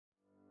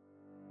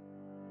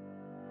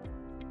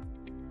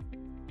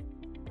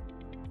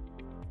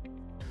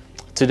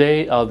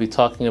Today I'll be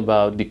talking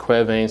about the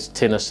Quervain's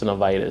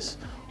tenosynovitis,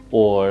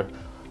 or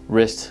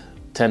wrist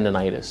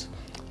tendonitis.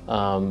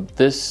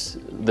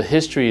 The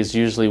history is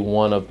usually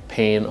one of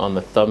pain on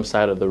the thumb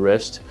side of the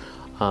wrist.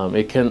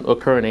 It can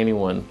occur in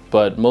anyone,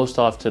 but most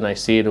often I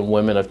see it in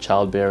women of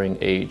childbearing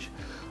age.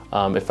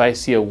 If I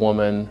see a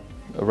woman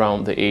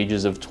around the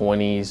ages of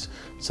 20s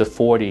to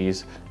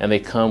 40s and they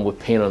come with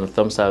pain on the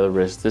thumb side of the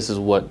wrist, this is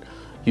what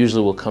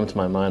usually will come to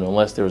my mind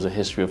unless there was a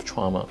history of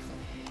trauma.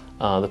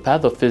 The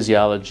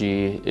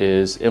pathophysiology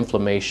is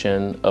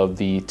inflammation of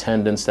the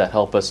tendons that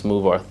help us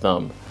move our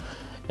thumb.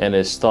 And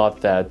it's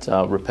thought that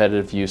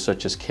repetitive use,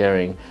 such as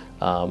carrying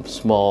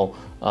small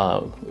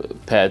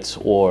pets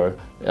or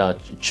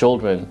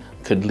children,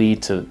 could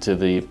lead to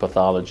the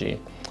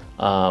pathology.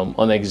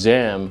 On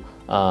exam,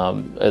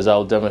 as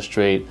I'll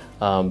demonstrate,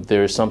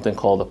 there is something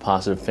called the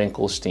positive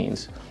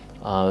Finkelsteins.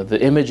 The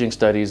imaging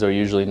studies are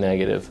usually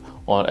negative,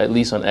 at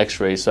least on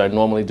x-rays, so I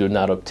normally do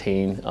not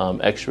obtain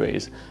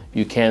x-rays.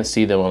 You can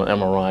see them on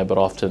MRI, but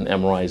often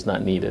MRI is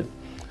not needed.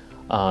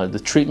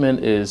 The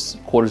treatment is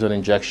cortisone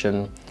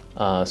injection,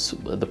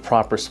 the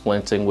proper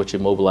splinting, which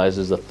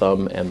immobilizes the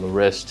thumb and the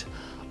wrist,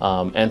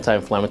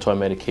 anti-inflammatory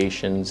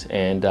medications,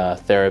 and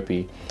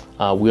therapy.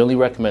 We only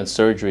recommend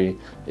surgery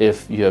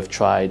if you have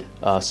tried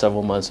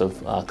several months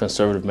of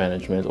conservative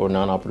management or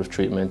non-operative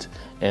treatment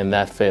and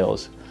that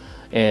fails.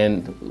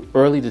 And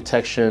early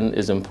detection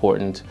is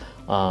important,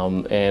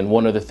 and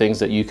one of the things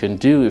that you can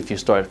do if you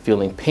start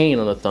feeling pain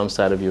on the thumb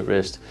side of your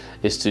wrist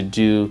is to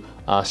do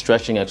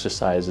stretching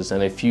exercises.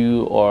 And if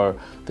you are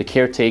the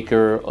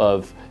caretaker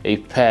of a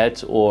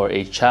pet or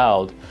a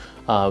child,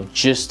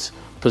 just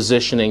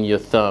positioning your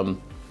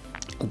thumb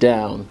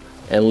down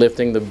and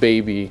lifting the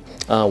baby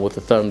with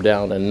the thumb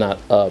down and not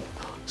up.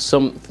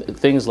 Some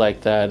things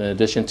like that, in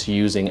addition to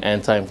using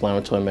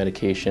anti-inflammatory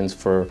medications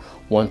for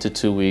 1 to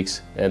 2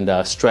 weeks and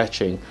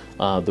stretching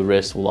the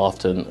wrist, will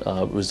often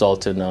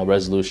result in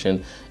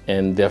resolution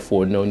and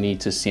therefore no need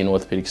to see an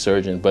orthopedic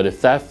surgeon. But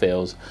if that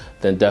fails,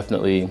 then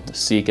definitely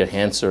seek a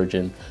hand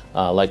surgeon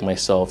like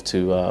myself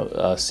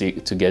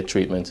to get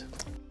treatment.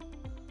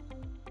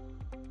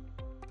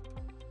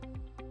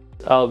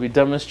 I'll be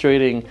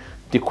demonstrating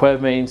the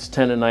Quervain's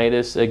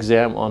tendonitis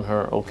exam on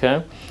her,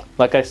 okay?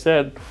 Like I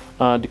said,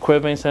 the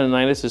Quervain's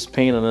tendonitis is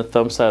pain on the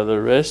thumb side of the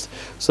wrist.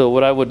 So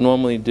what I would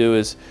normally do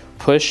is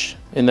push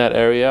in that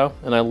area,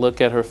 and I look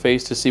at her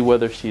face to see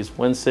whether she's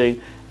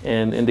wincing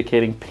and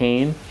indicating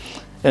pain.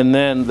 And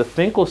then the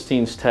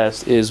Finkelstein's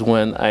test is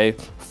when I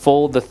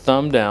fold the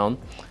thumb down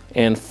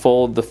and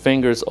fold the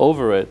fingers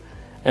over it.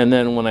 And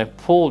then when I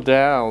pull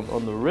down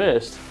on the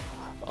wrist,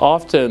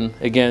 often,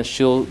 again,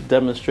 she'll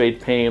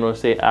demonstrate pain or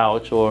say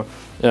ouch, or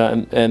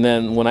and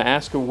then when I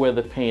ask her where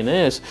the pain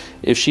is,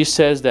 if she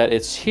says that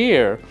it's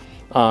here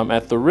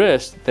at the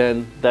wrist,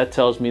 then that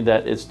tells me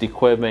that it's the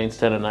Quervain's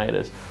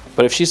tendonitis.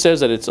 But if she says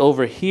that it's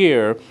over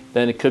here,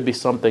 then it could be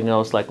something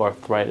else like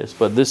arthritis.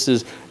 But this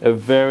is a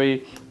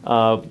very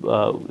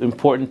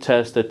important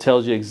test that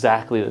tells you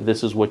exactly that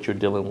this is what you're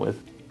dealing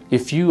with.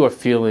 If you are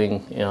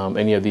feeling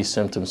any of these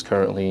symptoms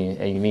currently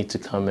and you need to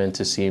come in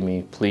to see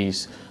me,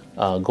 please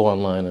go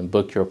online and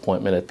book your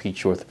appointment at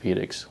Peachtree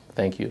Orthopedics.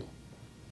 Thank you.